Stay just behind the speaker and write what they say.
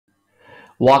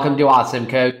Welcome to Awesome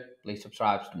Code. Please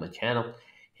subscribe to my channel.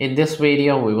 In this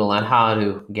video, we will learn how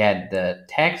to get the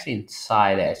text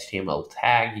inside the HTML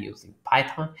tag using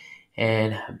Python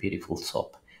and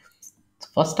Beautifulsoup. So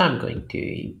first, I'm going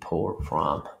to import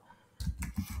from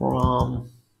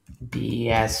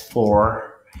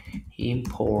BS4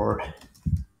 import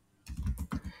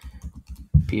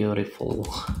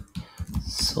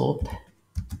Beautifulsoup,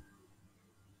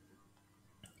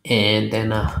 and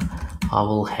then I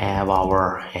will have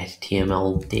our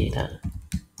HTML data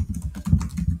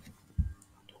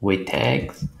with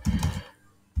tags.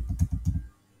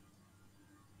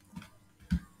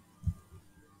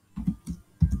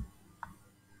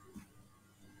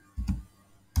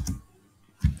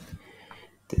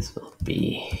 This will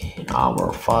be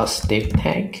our first div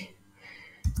tag,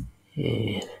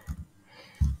 and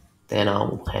then I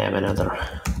will have another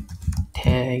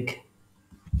tag.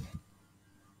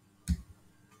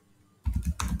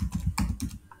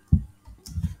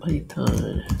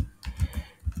 Python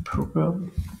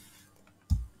program.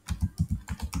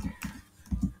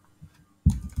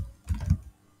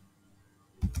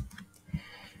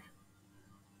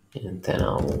 And then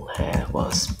I will have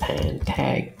a span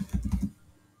tag.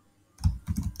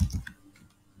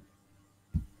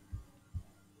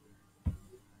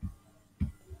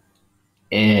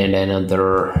 And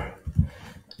another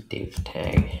div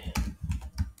tag.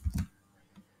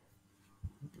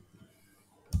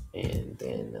 And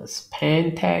then a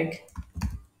span tag.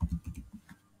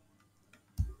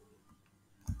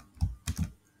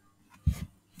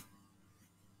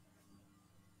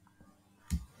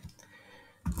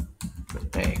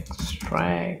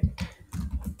 Extract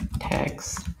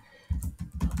text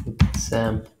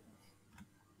exam,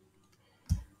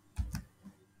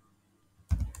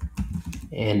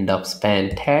 end of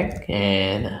span tag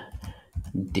and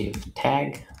div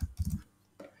tag.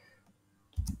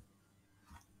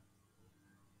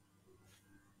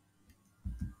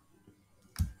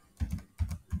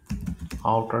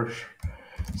 Outer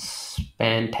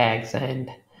span tags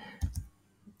and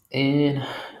in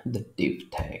the div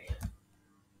tag.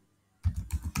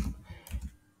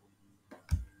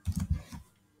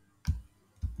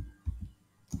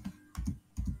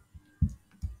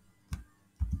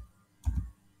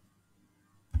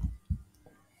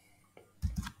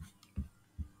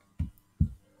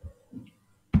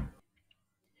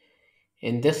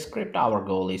 In this script, our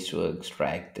goal is to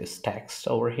extract this text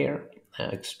over here,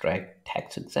 extract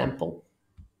text example.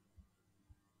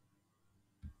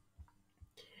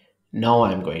 Now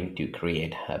I'm going to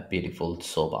create a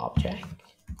Beautifulsoup object.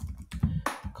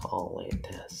 Call it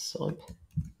soup.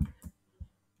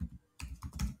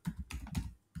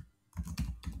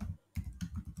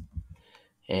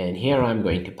 And here I'm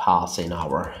going to pass in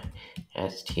our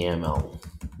HTML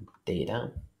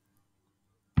data.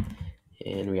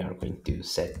 And we are going to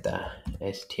set the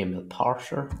HTML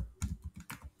parser.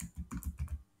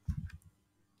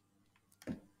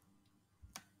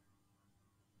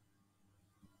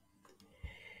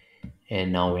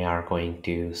 And now we are going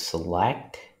to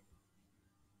select.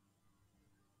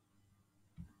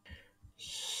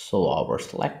 So our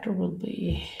selector will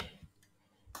be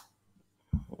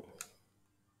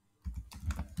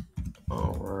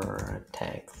our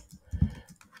text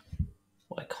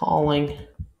by calling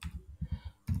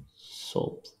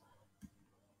soup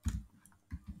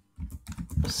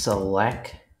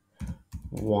select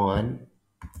one,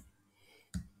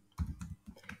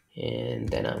 and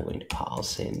then I'm going to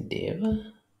pass in div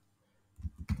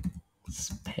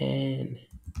span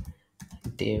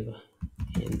div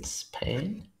in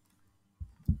span.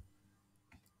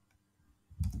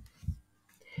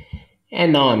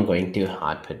 And now I'm going to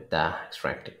output the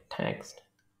extracted text.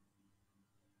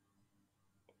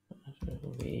 It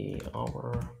will be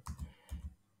our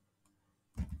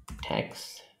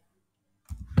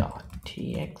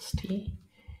text.txt,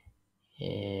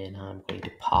 and I'm going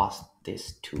to pass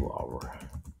this to our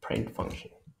print function.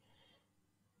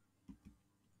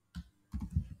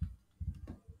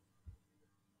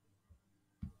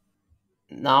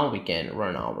 Now we can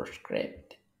run our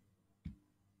script.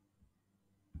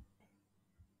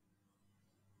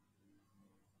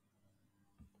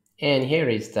 And here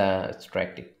is the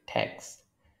extracted text.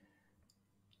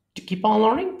 To keep on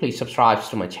learning, please subscribe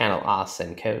to my channel,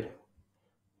 Awesome Code.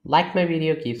 Like my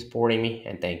video, keep supporting me,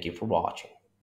 and thank you for watching.